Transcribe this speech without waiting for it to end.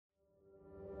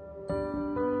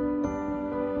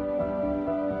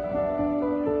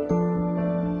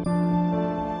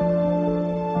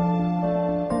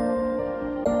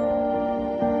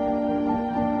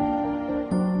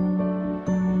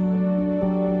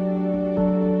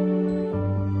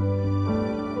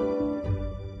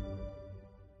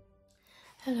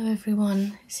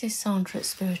everyone, this is Sandra at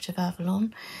Spirit of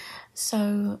Avalon.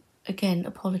 So again,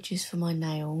 apologies for my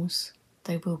nails,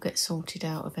 they will get sorted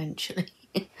out eventually.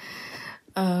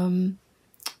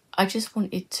 I just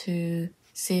wanted to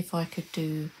see if I could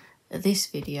do this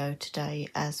video today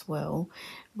as well,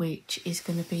 which is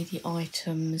going to be the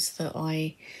items that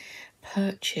I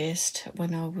purchased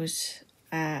when I was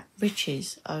at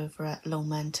Richie's over at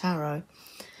Longman Tarot.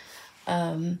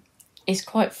 It's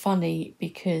quite funny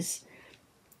because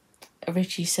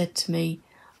Richie said to me,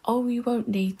 "Oh, you won't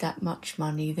need that much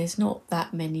money. There's not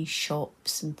that many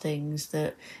shops and things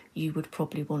that you would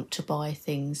probably want to buy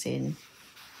things in."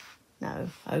 No,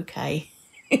 okay.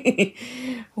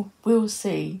 We'll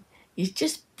see. It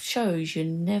just shows you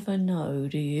never know,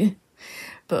 do you?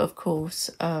 But of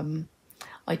course,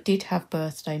 I did have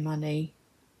birthday money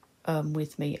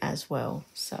with me as well.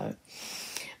 So,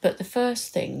 but the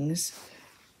first things,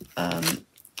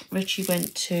 Richie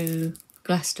went to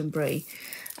Glastonbury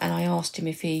and I asked him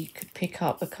if he could pick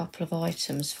up a couple of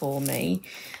items for me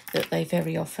that they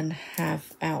very often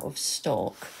have out of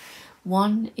stock.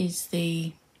 One is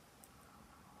the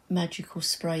magical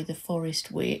spray, the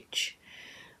Forest Witch,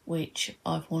 which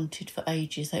I've wanted for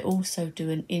ages. They also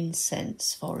do an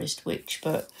incense Forest Witch,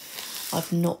 but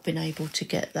I've not been able to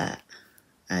get that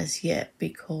as yet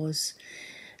because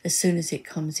as soon as it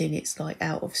comes in, it's like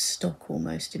out of stock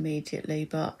almost immediately,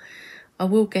 but I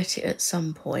will get it at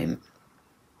some point.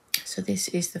 So this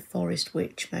is the Forest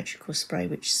Witch magical spray,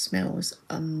 which smells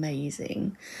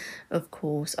amazing. Of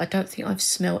course, I don't think I've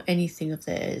smelled anything of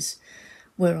theirs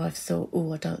where I've thought,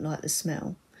 oh, I don't like the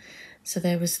smell. So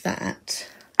there was that.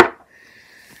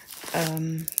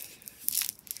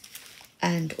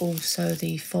 And also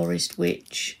the Forest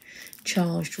Witch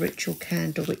charged ritual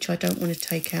candle, which I don't want to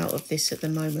take out of this at the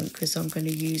moment because I'm going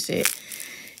to use it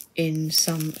in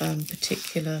some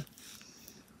particular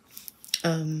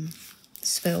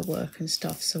spell work and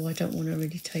stuff, so I don't want to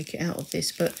really take it out of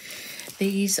this. But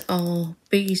these are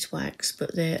beeswax,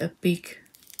 but they're a big,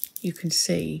 you can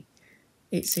see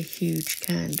it's a huge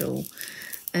candle,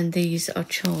 and these are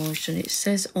charged, and it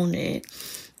says on it,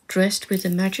 dressed with a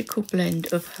magical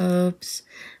blend of herbs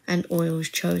and oils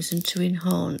chosen to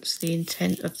enhance the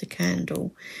intent of the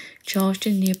candle, charged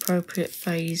in the appropriate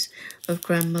phase of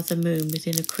Grandmother Moon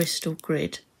within a crystal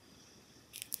grid.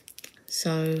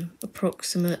 So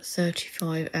approximate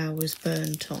 35 hours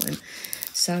burn time.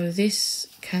 So this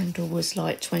candle was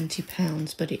like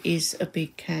 £20, but it is a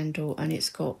big candle and it's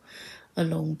got a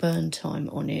long burn time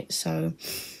on it, so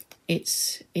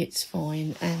it's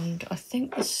fine. And I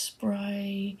think the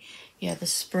spray, yeah, the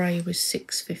spray was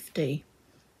 £6.50,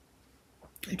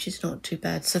 which is not too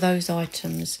bad. So those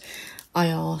items I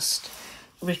asked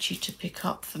Richie to pick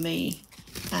up for me,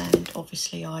 and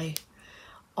obviously I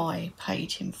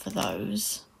paid him for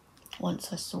those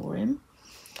once I saw him.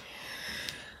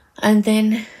 And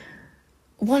then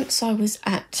once I was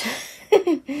at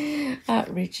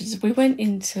Richard's, we went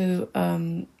into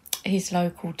his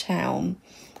local town,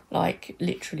 like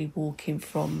literally walking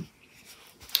from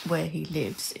where he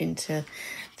lives into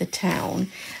the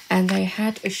town, and they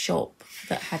had a shop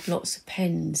that had lots of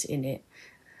pens in it.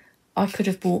 I could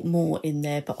have bought more in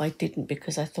there, but I didn't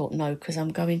because I thought, no, because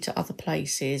I'm going to other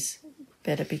places,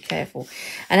 better be careful.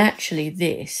 And actually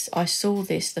this, I saw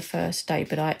this the first day,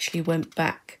 but I actually went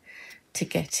back to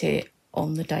get it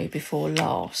on the day before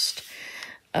last.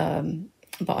 But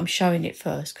I'm showing it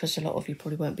first because a lot of you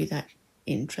probably won't be that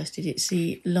interested. It's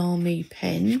the Lamy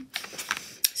pen.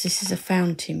 So this is a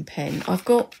fountain pen. I've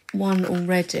got one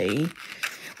already.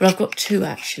 Well, I've got two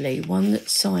actually. One that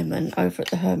Simon over at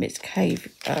the Hermit's Cave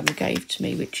gave to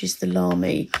me, which is the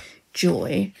Lamy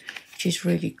Joy, which is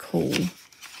really cool.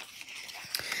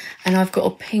 And I've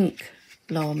got a pink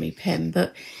Lamy pen,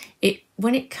 but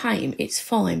when it came, it's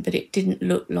fine, but it didn't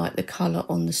look like the colour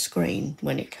on the screen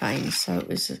when it came, so it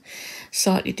was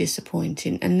slightly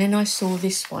disappointing. And then I saw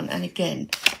this one, and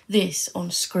again, this on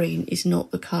screen is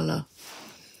not the colour.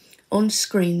 On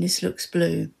screen, this looks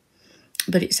blue,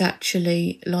 but it's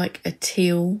actually like a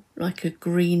teal, like a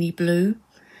greeny blue.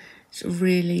 It's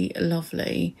really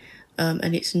lovely,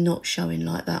 and it's not showing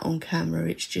like that on camera.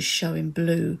 It's just showing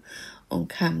blue on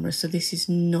camera, so this is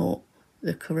not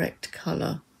the correct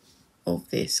colour of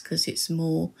this because it's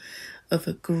more of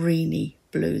a greeny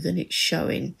blue than it's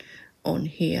showing on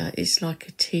here. It's like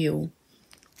a teal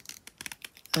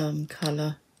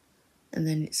colour, and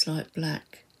then it's like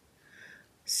black,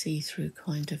 see-through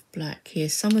kind of black here.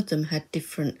 Some of them had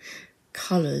different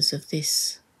colours of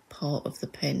this part of the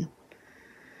pen,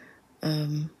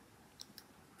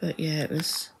 but yeah, it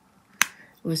was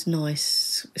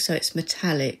nice. So it's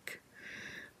metallic,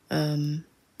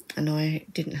 and I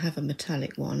didn't have a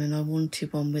metallic one, and I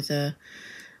wanted one with a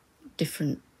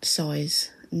different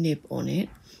size nib on it.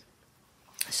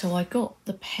 So I got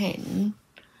the pen,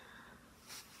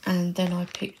 and then I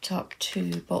picked up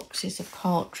 2 boxes of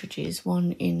cartridges,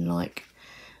 one in like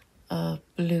a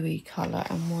bluey colour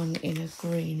and one in a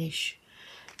greenish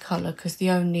colour, because the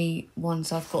only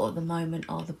ones I've got at the moment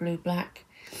are the blue-black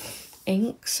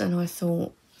inks, and I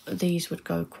thought these would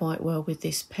go quite well with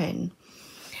this pen.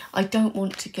 I don't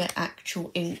want to get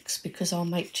actual inks because I'll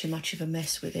make too much of a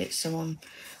mess with it, so I'm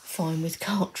fine with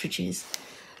cartridges.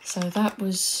 So that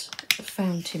was a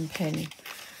fountain pen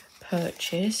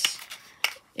purchase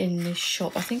in this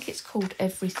shop. I think it's called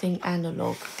Everything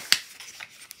Analog.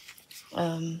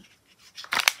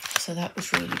 So that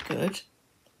was really good.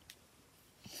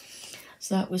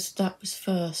 So that was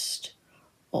first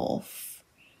off.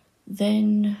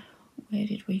 Then where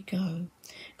did we go?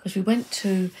 Because we went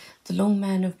to the Long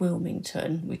Man of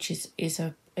Wilmington, which is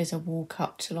a walk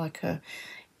up to like a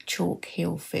chalk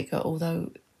hill figure,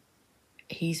 although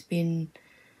he's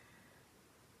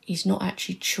not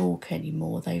actually chalk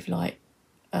anymore. They've like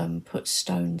put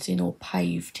stones in or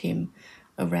paved him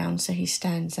around so he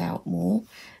stands out more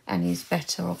and is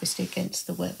better obviously against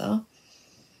the weather.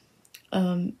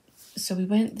 So we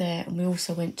went there, and we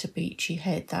also went to Beachy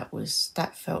Head.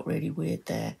 That felt really weird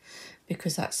there,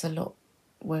 because that's a lot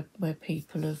where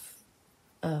people have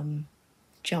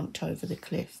jumped over the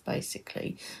cliff,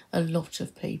 basically. A lot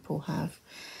of people have,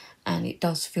 and it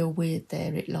does feel weird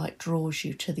there. It like draws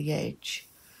you to the edge.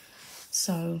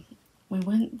 So we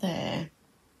went there,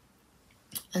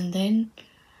 and then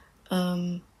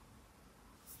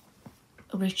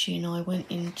Richie and I went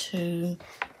into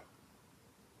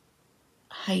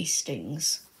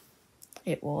Hastings.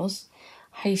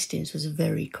 Hastings was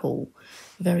very cool,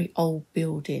 very old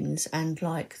buildings, and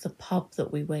like the pub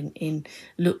that we went in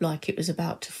looked like it was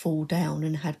about to fall down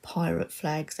and had pirate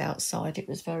flags outside. It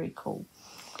was very cool.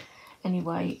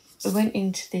 Anyway, we went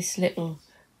into this little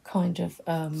kind of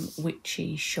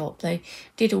witchy shop. They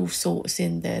did all sorts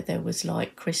in there. There was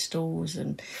like crystals,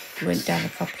 and we went down a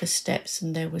couple of steps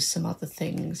and there was some other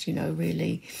things, you know,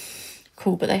 really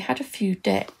cool. But they had a few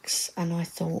decks, and I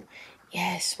thought,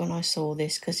 yes, when I saw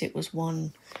this, because it was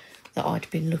one that I'd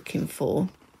been looking for,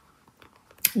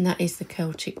 and that is the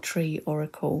Celtic Tree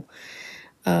Oracle.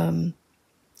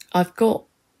 I've got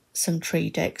some tree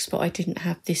decks, but I didn't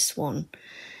have this one.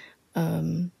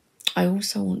 I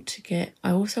also wanted to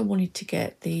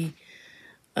get the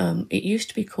it used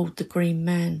to be called the Green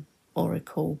Man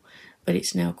Oracle, but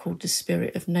it's now called the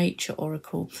Spirit of Nature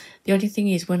Oracle. The only thing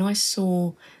is, when I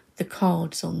saw the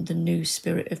cards on the new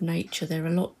Spirit of Nature, they're a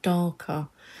lot darker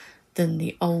than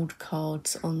the old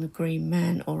cards on the Green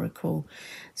Man Oracle.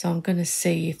 So I'm going to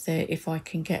see if I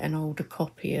can get an older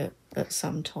copy at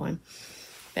some time.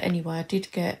 But anyway, I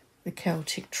did get the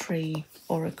Celtic Tree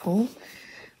Oracle.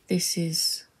 This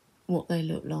is what they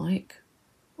look like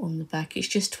on the back. It's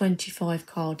just 25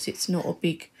 cards. It's not a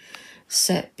big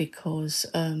set because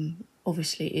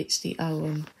obviously it's the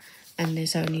Ogham and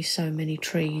there's only so many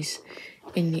trees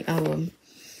in the Ogham.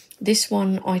 This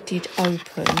one I did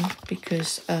open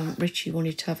because Richie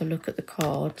wanted to have a look at the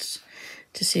cards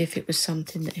to see if it was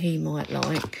something that he might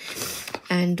like.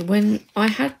 And when I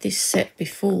had this set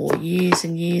before, years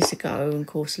and years ago, and of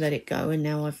course let it go, and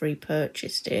now I've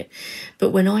repurchased it.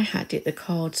 But when I had it, the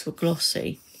cards were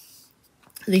glossy.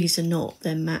 These are not,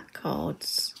 they're matte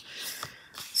cards.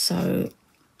 So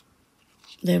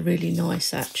they're really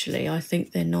nice, actually. I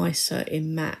think they're nicer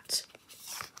in matte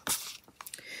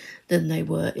than they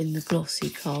were in the glossy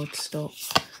cardstock.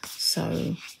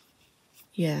 So,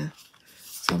 yeah.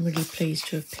 So I'm really pleased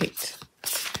to have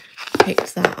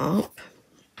picked that up.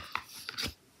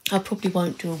 I probably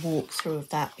won't do a walkthrough of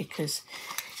that because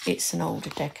it's an older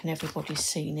deck and everybody's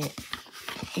seen it,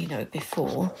 you know,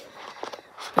 before.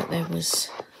 But there was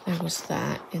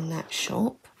that in that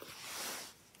shop.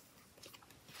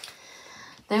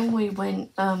 Then we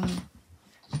went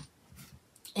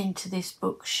into this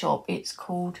bookshop. It's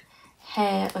called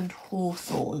Hare and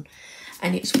Hawthorne,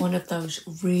 and it's one of those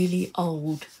really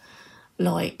old,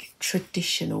 like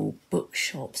traditional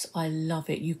bookshops. I love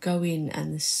it. You go in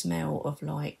and the smell of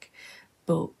like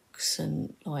books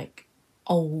and like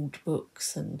old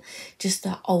books and just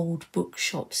that old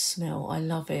bookshop smell. I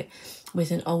love it,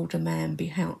 with an older man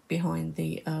behind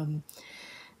the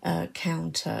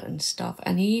counter and stuff.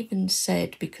 And he even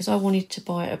said, because I wanted to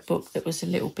buy a book that was a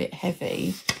little bit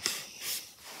heavy,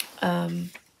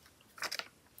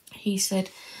 he said,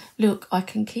 look, I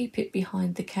can keep it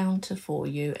behind the counter for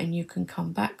you and you can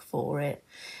come back for it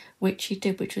which he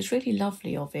did, which was really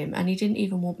lovely of him. And he didn't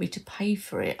even want me to pay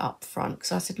for it up front,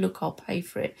 because I said, look, I'll pay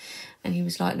for it. And he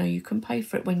was like, no, you can pay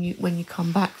for it when you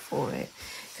come back for it,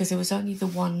 because there was only the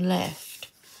one left.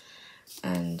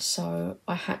 And so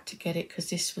I had to get it because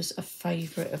this was a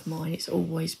favourite of mine. It's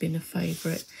always been a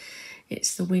favourite.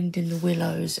 It's The Wind in the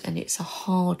Willows, and it's a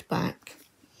hardback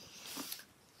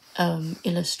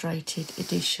illustrated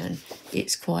edition.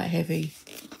 It's quite heavy,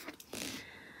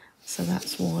 so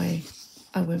that's why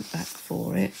I went back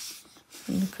for it.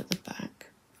 And look at the back.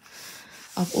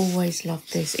 I've always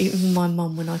loved this. Even my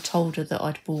mum, when I told her that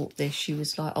I'd bought this, she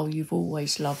was like, oh, you've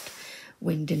always loved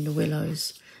Wind in the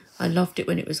Willows. I loved it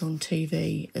when it was on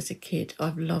TV as a kid.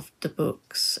 I've loved the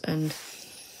books, and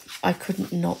I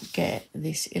couldn't not get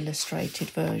this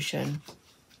illustrated version.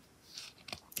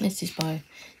 This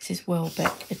is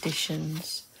Welbeck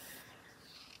Editions.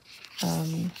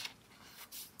 So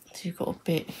you've got a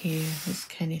bit here. It's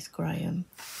Kenneth Grahame.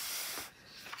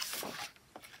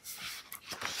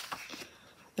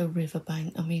 The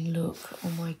riverbank. I mean, look. Oh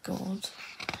my God.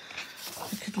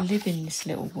 I could live in this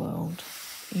little world.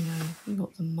 You know, you've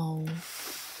got the mole.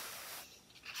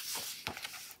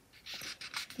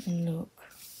 And look,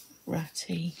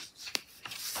 Ratty.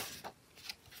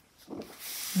 And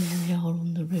there we are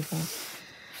on the river.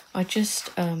 I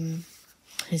just,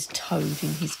 there's Toad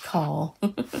in his car.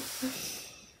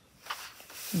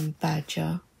 And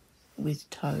Badger with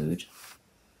Toad.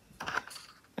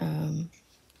 I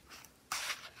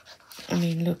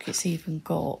mean, look, it's even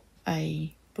got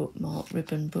a bookmark,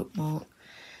 ribbon bookmark.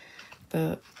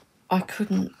 But I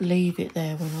couldn't leave it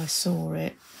there when I saw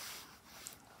it.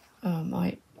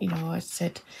 I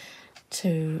said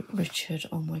to Richard,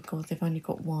 oh my God, they've only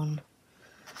got one.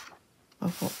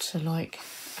 I've got to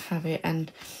have it.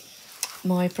 And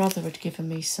my brother had given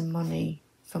me some money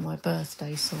for my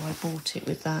birthday, so I bought it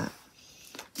with that.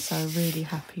 So really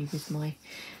happy with my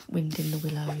Wind in the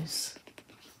Willows.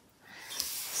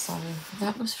 So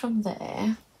that was from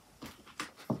there.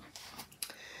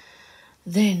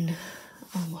 Then,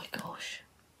 oh my gosh,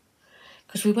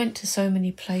 because we went to so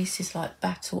many places like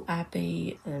Battle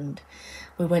Abbey, and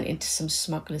we went into some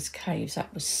smugglers' caves.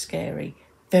 That was scary,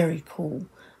 very cool,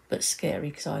 but scary,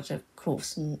 because I, of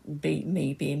course,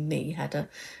 me being me, had a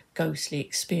ghostly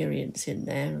experience in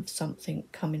there of something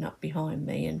coming up behind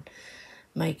me and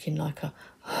making like a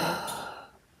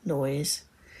noise.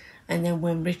 And then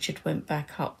when Richard went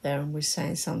back up there and was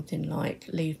saying something like,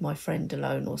 leave my friend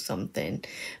alone or something,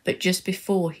 but just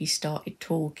before he started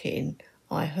talking,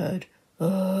 I heard,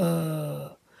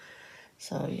 oh.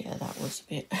 So yeah, that was a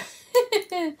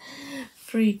bit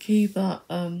freaky, but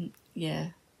yeah,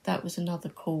 that was another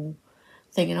cool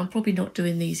thing. And I'm probably not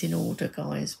doing these in order,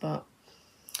 guys, but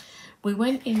we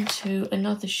went into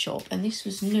another shop, and this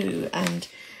was new, and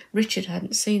Richard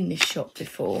hadn't seen this shop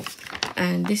before,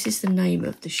 and this is the name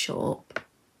of the shop.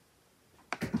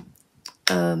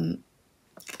 And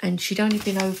she'd only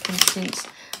been open since,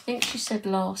 I think she said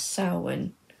last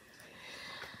Samhain.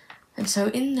 And so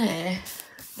in there,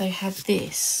 they had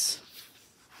this.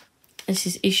 This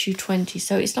is issue 20,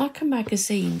 so it's like a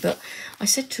magazine, but I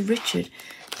said to Richard,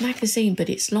 magazine, but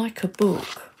it's like a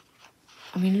book.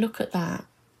 I mean, look at that.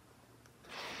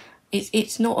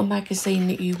 It's not a magazine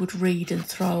that you would read and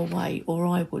throw away, or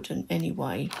I wouldn't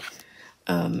anyway.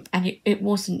 And it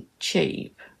wasn't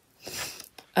cheap,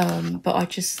 but I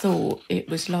just thought it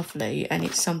was lovely, and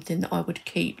it's something that I would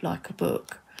keep like a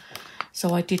book.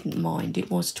 So I didn't mind. It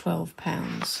was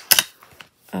 £12,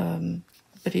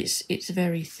 but it's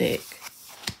very thick.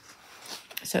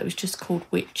 So it was just called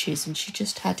Witches, and she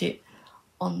just had it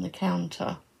on the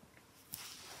counter.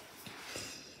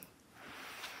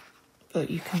 But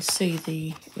you can see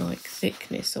the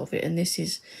thickness of it, and this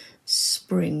is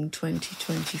spring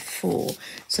 2024.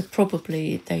 So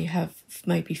probably they have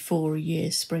maybe 4 a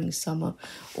year: spring, summer,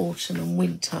 autumn, and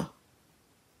winter.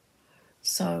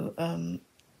 So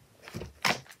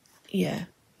yeah.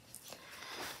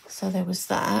 So there was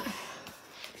that.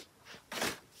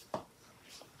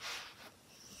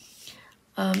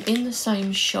 In the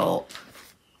same shop,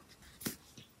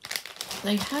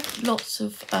 they had lots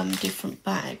of different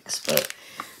bags, but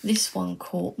this one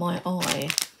caught my eye.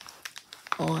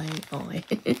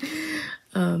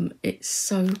 It's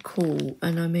so cool.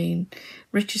 And I mean,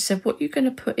 Richard said, what are you going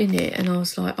to put in it? And I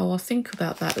was like, oh, I'll think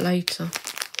about that later.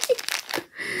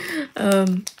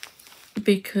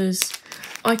 Because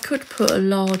I could put a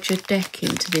larger deck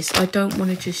into this. I don't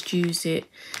want to just use it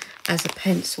as a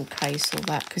pencil case or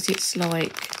that, because it's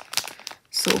like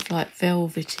sort of like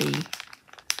velvety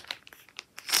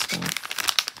stuff.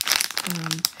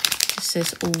 It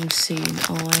says all seeing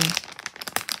eye.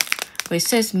 Well, it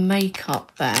says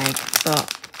makeup bag, but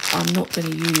I'm not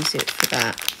going to use it for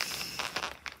that.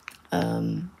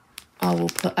 I will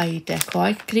put a deck, or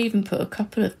I could even put a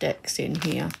couple of decks in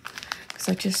here, because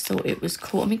I just thought it was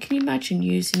cool. I mean, can you imagine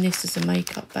using this as a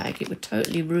makeup bag? It would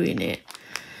totally ruin it.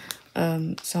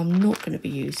 So I'm not going to be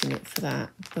using it for that,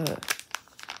 but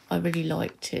I really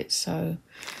liked it, so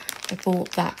I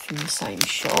bought that from the same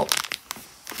shop.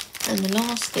 And the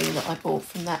last thing that I bought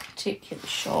from that particular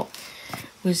shop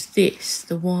was this,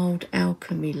 the Wild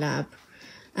Alchemy Lab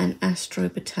and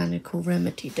Astrobotanical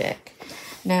Remedy deck.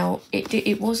 Now,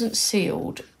 it wasn't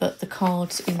sealed, but the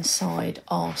cards inside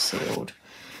are sealed.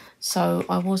 So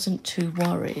I wasn't too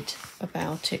worried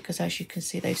about it, because as you can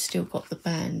see, they've still got the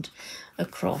band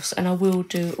across. And I will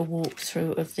do a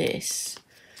walkthrough of this.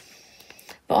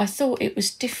 But I thought it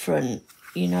was different,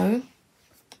 you know.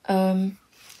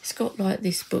 It's got like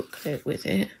this booklet with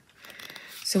it.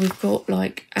 So we've got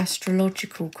like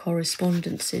astrological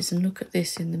correspondences, and look at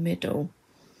this in the middle.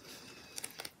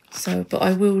 So, but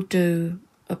I will do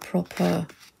a proper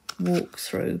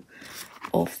walkthrough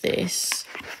of this.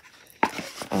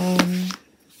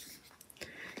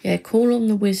 Yeah, call on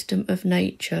the wisdom of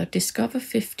nature, discover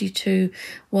 52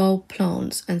 wild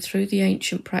plants, and through the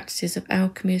ancient practices of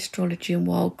alchemy, astrology and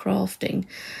wild crafting,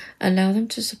 allow them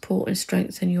to support and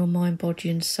strengthen your mind, body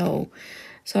and soul.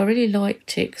 So I really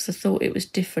liked it because I thought it was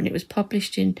different. It was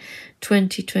published in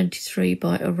 2023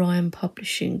 by Orion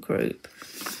Publishing Group.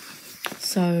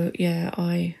 So yeah,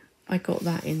 I got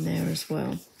that in there as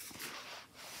well.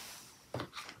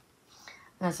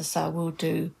 As I say, I will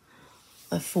do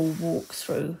a full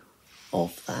walkthrough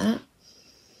of that.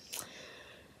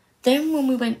 Then when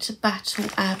we went to Battle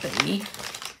Abbey,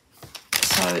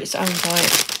 so it's owned by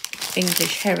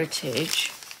English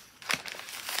Heritage,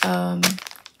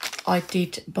 I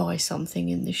did buy something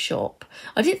in the shop.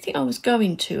 I didn't think I was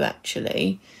going to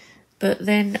actually, but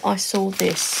then I saw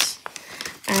this,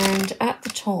 and at the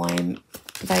time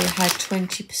they had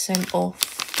 20% off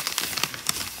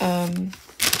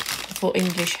for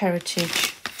English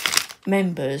Heritage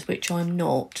members, which I'm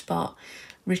not, but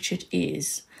Richard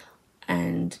is,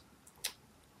 and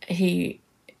he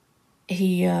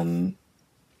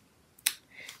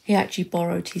actually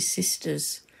borrowed his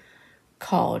sister's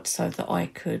card so that I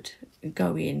could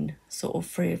go in sort of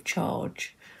free of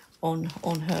charge on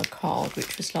her card,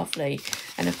 which was lovely.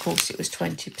 And of course it was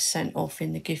 20% off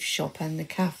in the gift shop and the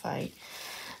cafe.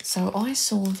 So I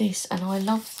saw this, and I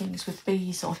love things with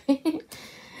bees on it.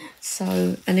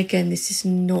 So, and again, this is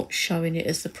not showing it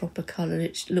as the proper colour.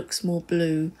 It looks more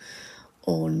blue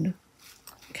on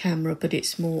camera, but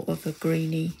it's more of a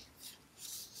greeny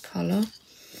colour.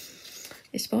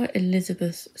 It's by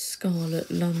Elizabeth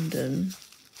Scarlett London.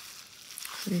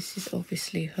 So this is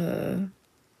obviously her.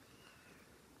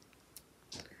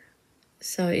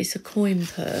 So it's a coin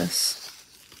purse.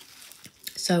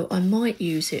 So I might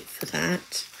use it for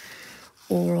that,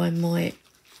 or I might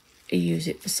use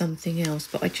it for something else,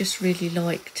 but I just really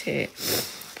liked it.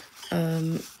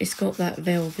 It's got that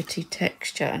velvety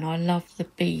texture, and I love the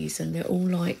bees, and they're all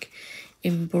like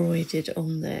embroidered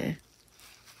on there.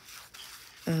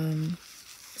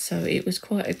 So it was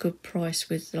quite a good price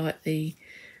with like the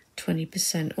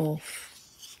 20%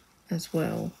 off as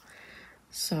well.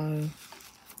 So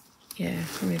yeah,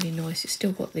 really nice. It's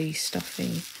still got the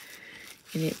stuffing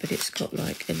in it, but it's got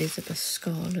like Elizabeth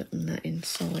Scarlett and that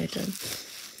inside. And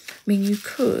I mean, you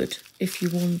could, if you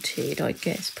wanted, I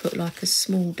guess, put like a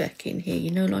small deck in here,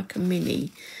 you know, like a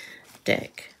mini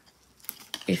deck,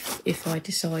 if I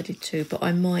decided to. But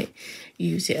I might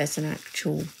use it as an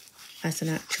actual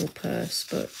purse,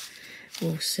 but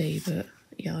we'll see. But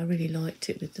yeah, I really liked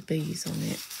it with the bees on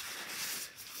it.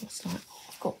 I was like, oh,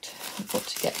 I've got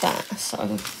to get that. So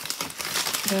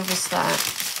there was that.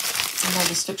 I know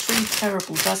this looks really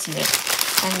terrible, doesn't it?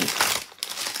 And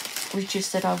we just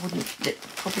said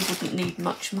probably wouldn't need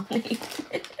much money.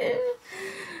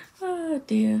 Oh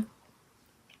dear.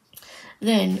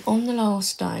 Then on the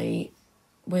last day,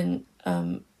 when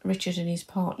Richard and his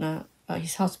partner,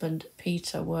 his husband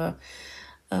Peter, were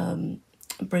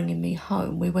bringing me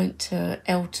home, we went to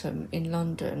Eltham in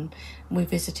London, and we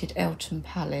visited Eltham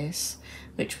Palace,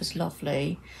 which was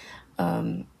lovely.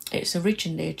 It's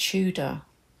originally a Tudor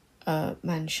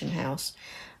mansion house,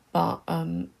 but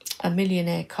a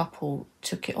millionaire couple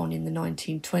took it on in the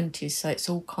 1920s, so it's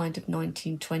all kind of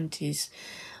 1920s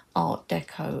art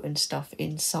deco and stuff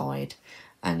inside,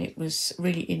 and it was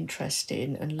really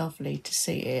interesting and lovely to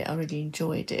see it. I really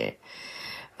enjoyed it.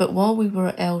 But while we were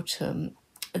at Eltham,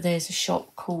 there's a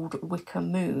shop called Wicker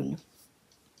Moon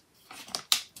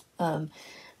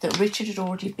that Richard had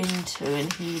already been to,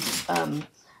 and he I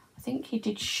think he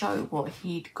did show what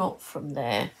he'd got from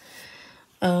there.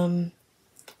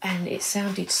 and it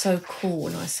sounded so cool,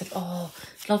 and I said, oh,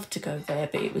 I'd love to go there,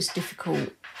 but it was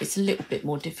difficult. It's a little bit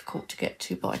more difficult to get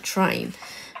to by train.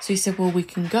 So he said, well, we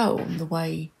can go on the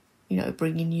way, you know,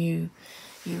 bringing you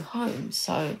home.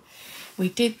 So we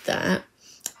did that.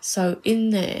 So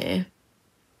in there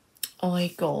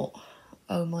I got,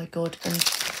 oh my God, and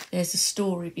there's a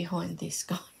story behind this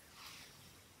guy.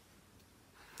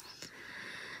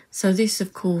 So this,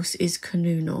 of course, is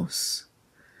Kanunos.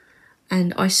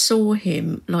 And I saw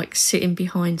him like sitting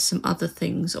behind some other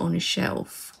things on a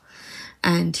shelf.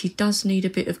 And he does need a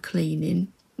bit of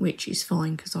cleaning, which is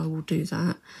fine because I will do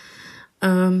that.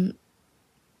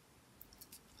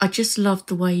 I just loved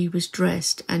the way he was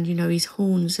dressed, and, you know, his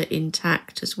horns are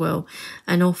intact as well.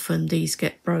 And often these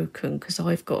get broken because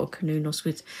I've got a Kanunos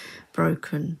with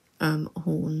broken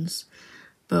horns.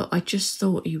 But I just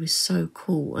thought he was so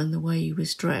cool, and the way he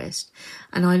was dressed.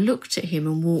 And I looked at him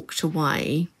and walked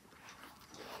away.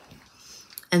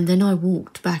 And then I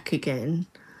walked back again,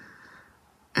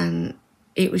 and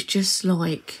it was just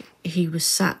like he was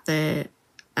sat there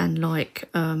and like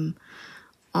I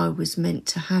was meant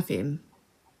to have him.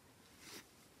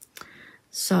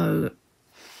 So,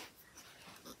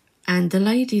 and the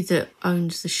lady that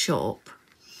owns the shop,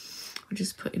 I'll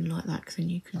just put him like that because then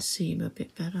you can see him a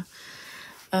bit better,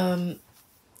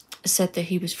 said that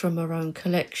he was from her own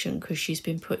collection because she's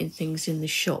been putting things in the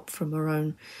shop from her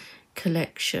own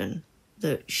collection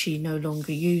that she no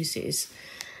longer uses.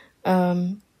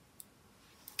 And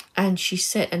she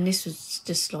said, and this was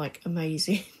just like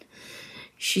amazing,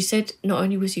 she said not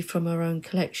only was he from her own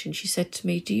collection, she said to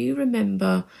me, do you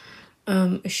remember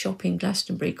a shop in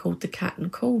Glastonbury called the Cat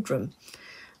and Cauldron?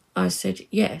 I said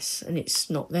yes, and it's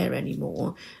not there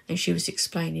anymore. And she was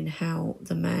explaining how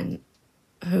the man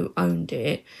who owned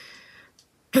it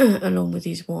along with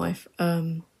his wife,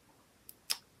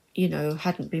 you know,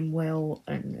 hadn't been well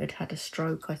and had had a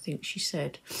stroke, I think she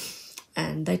said.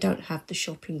 And they don't have the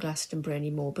shop in Glastonbury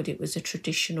anymore, but it was a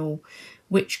traditional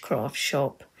witchcraft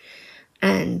shop.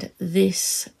 And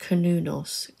this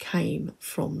Kanunos came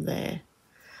from there.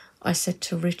 I said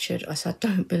to Richard, I said, I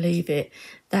don't believe it.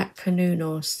 That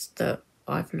Kanunos that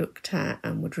I've looked at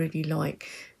and would really like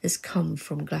has come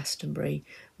from Glastonbury,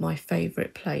 my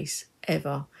favourite place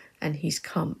ever. And he's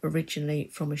come originally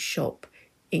from a shop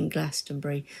in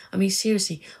Glastonbury. I mean,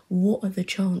 seriously, what are the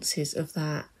chances of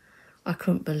that? I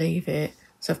couldn't believe it.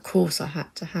 So, of course, I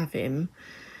had to have him.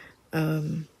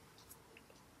 So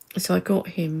I got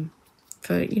him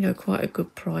for, you know, quite a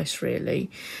good price, really.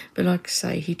 But like I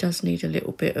say, he does need a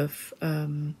little bit of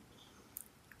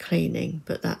cleaning,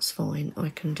 but that's fine. I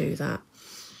can do that.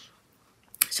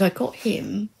 So I got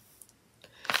him.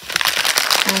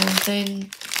 And then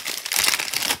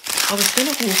I was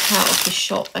going to walk out of the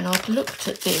shop, and I'd looked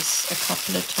at this a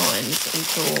couple of times and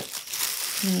thought,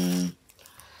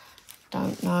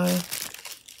 don't know.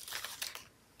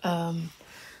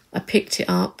 I picked it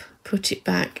up, put it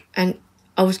back, and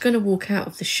I was going to walk out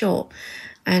of the shop,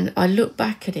 and I looked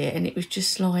back at it, and it was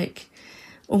just like,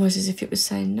 almost as if it was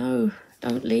saying, no,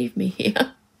 don't leave me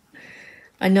here.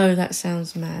 I know that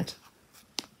sounds mad,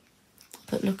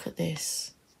 but look at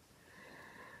this.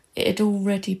 It had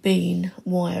already been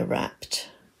wire wrapped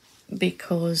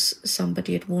because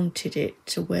somebody had wanted it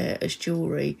to wear as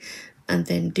jewellery and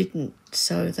then didn't,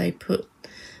 so they put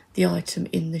the item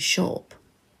in the shop.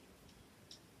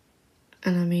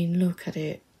 And I mean, look at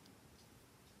it.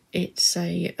 It's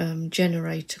a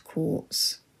generator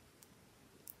quartz.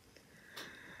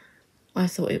 I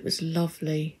thought it was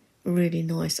lovely, really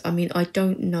nice. I mean, I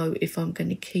don't know if I'm going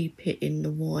to keep it in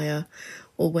the wire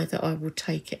or whether I will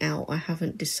take it out. I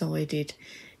haven't decided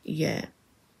yet,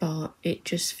 but it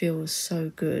just feels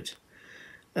so good.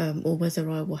 Or whether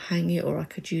I will hang it or I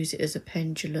could use it as a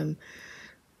pendulum.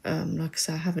 Like I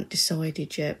say, I haven't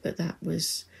decided yet, but that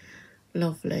was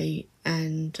lovely.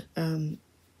 And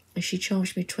she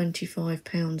charged me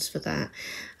 £25 for that,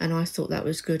 and I thought that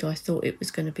was good. I thought it was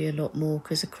going to be a lot more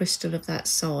because a crystal of that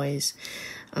size,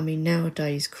 I mean,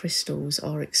 nowadays crystals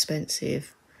are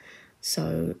expensive,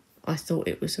 so I thought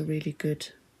it was a really good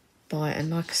buy. And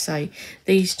like I say,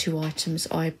 these two items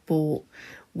I bought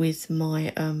with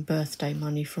my birthday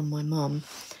money from my mum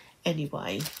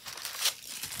anyway.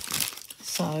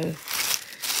 So,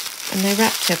 and they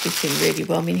wrapped everything really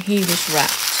well. I mean, he was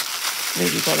wrapped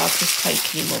really well. I've just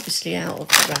taken him obviously out of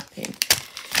the wrapping.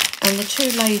 And the two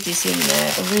ladies in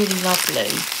there are really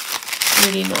lovely,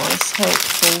 really nice,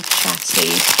 helpful,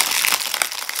 chatty.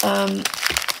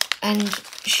 And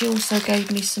she also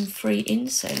gave me some free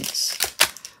incense,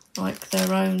 like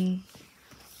their own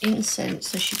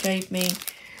incense. So she gave me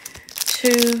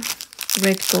 2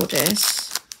 Red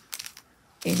Goddess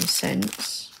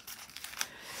incense.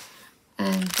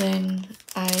 and then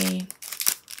a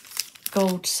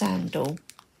gold sandal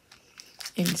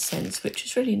incense, which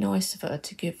is really nice of her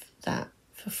to give that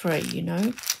for free, you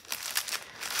know.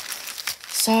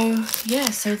 So yeah,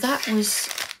 so that was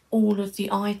all of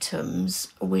the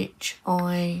items which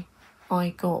I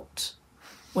got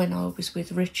when I was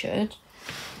with Richard.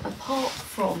 Apart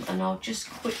from, and I'll just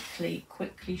quickly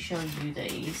show you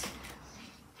these.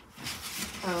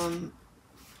 I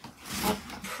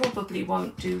probably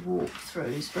won't do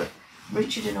walkthroughs, but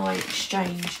Richard and I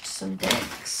exchanged some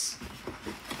decks.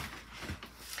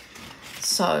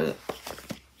 So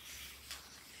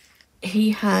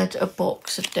he had a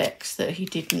box of decks that he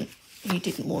didn't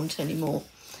want anymore,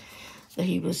 that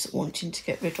he was wanting to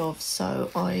get rid of. So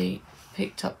I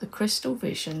picked up the Crystal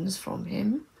Visions from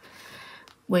him,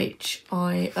 which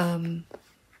I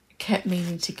kept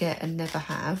meaning to get and never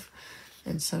have,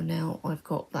 and so now I've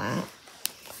got that.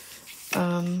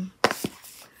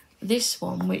 This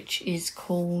one, which is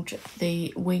called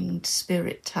the Winged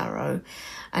Spirit Tarot,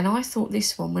 and I thought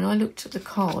this one, when I looked at the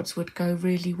cards, would go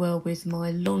really well with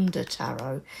my Londa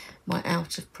Tarot, my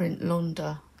out of print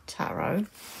Londa Tarot.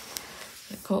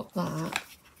 I got that.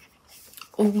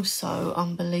 Also,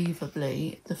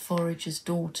 unbelievably, the Forager's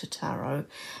Daughter Tarot,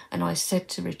 and I said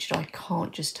to Richard, I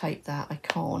can't just take that, I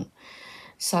can't.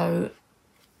 So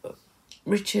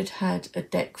Richard had a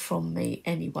deck from me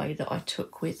anyway that I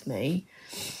took with me,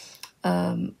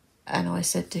 and I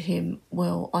said to him,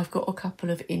 well, I've got a couple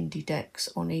of indie decks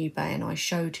on eBay, and I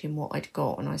showed him what I'd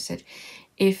got, and I said,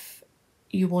 if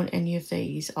you want any of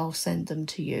these, I'll send them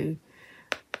to you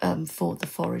for the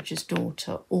Forager's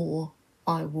Daughter, or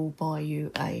I will buy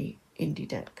you a indie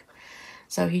deck.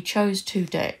 So he chose 2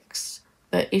 decks,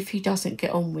 but if he doesn't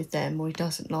get on with them or he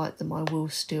doesn't like them, I will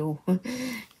still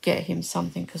get him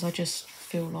something, because I just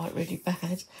feel like really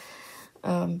bad.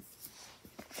 And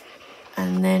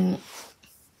then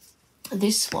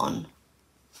this one,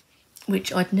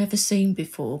 which I'd never seen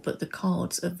before, but the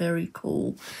cards are very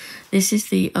cool. This is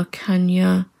the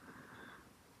Arcania,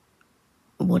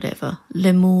 whatever,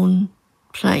 Lemon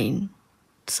Plain,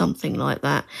 something like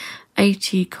that.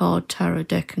 80 card tarot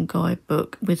deck and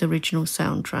guidebook with original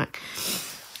soundtrack.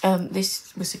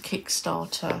 This was a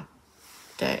Kickstarter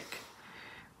deck,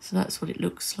 so that's what it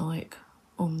looks like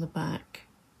on the back.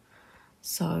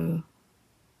 So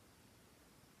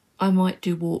I might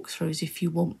do walkthroughs if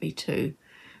you want me to.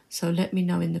 So let me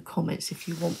know in the comments if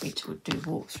you want me to do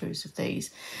walkthroughs of these.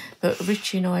 But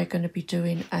Richie and I are going to be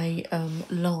doing a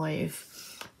live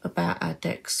about our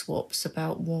deck swaps,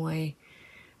 about why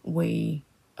we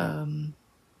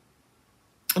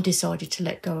decided to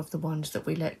let go of the ones that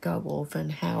we let go of,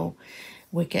 and how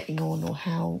we're getting on, or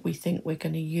how we think we're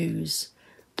going to use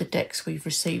the decks we've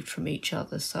received from each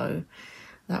other. So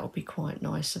that will be quite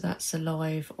nice. So that's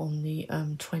live on the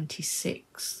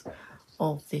 26th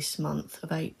of this month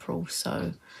of April.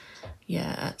 So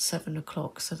yeah, at 7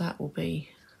 o'clock. So that will be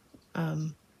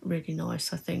really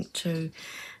nice, I think, too,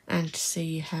 and to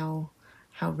see how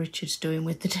Richard's doing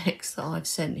with the decks that I've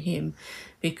sent him,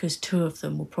 because 2 of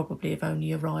them will probably have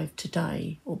only arrived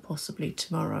today or possibly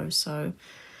tomorrow. So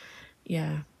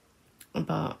yeah,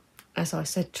 but as I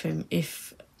said to him,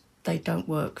 if they don't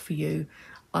work for you,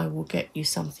 I will get you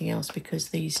something else, because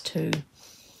these 2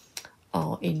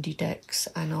 are indie decks,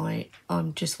 and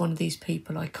I'm just one of these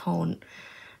people, I can't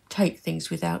take things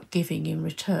without giving in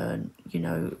return, you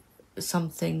know,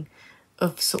 something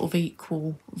of sort of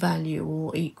equal value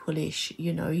or equal-ish,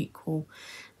 you know, equal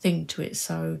thing to it.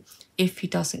 So if he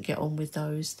doesn't get on with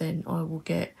those, then I will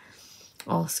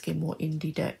ask him what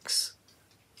indie decks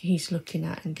he's looking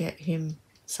at and get him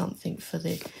something for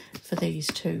these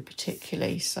 2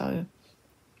 particularly. So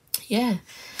yeah,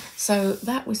 so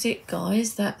that was it,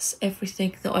 guys. That's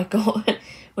everything that I got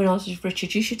when I was with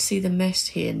Richard. You should see the mess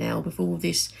here now with all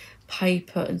this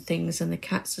paper and things, and the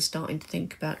cats are starting to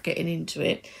think about getting into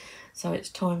it. So it's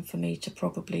time for me to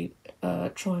probably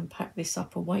try and pack this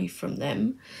up away from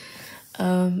them.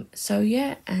 So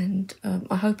yeah, and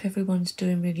I hope everyone's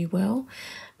doing really well,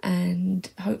 and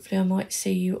hopefully I might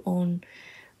see you on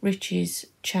Rich's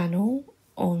channel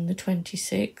on the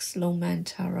 26th, Longman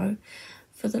Tarot,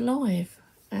 for the live.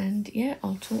 And yeah,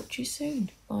 I'll talk to you soon.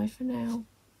 Bye for now.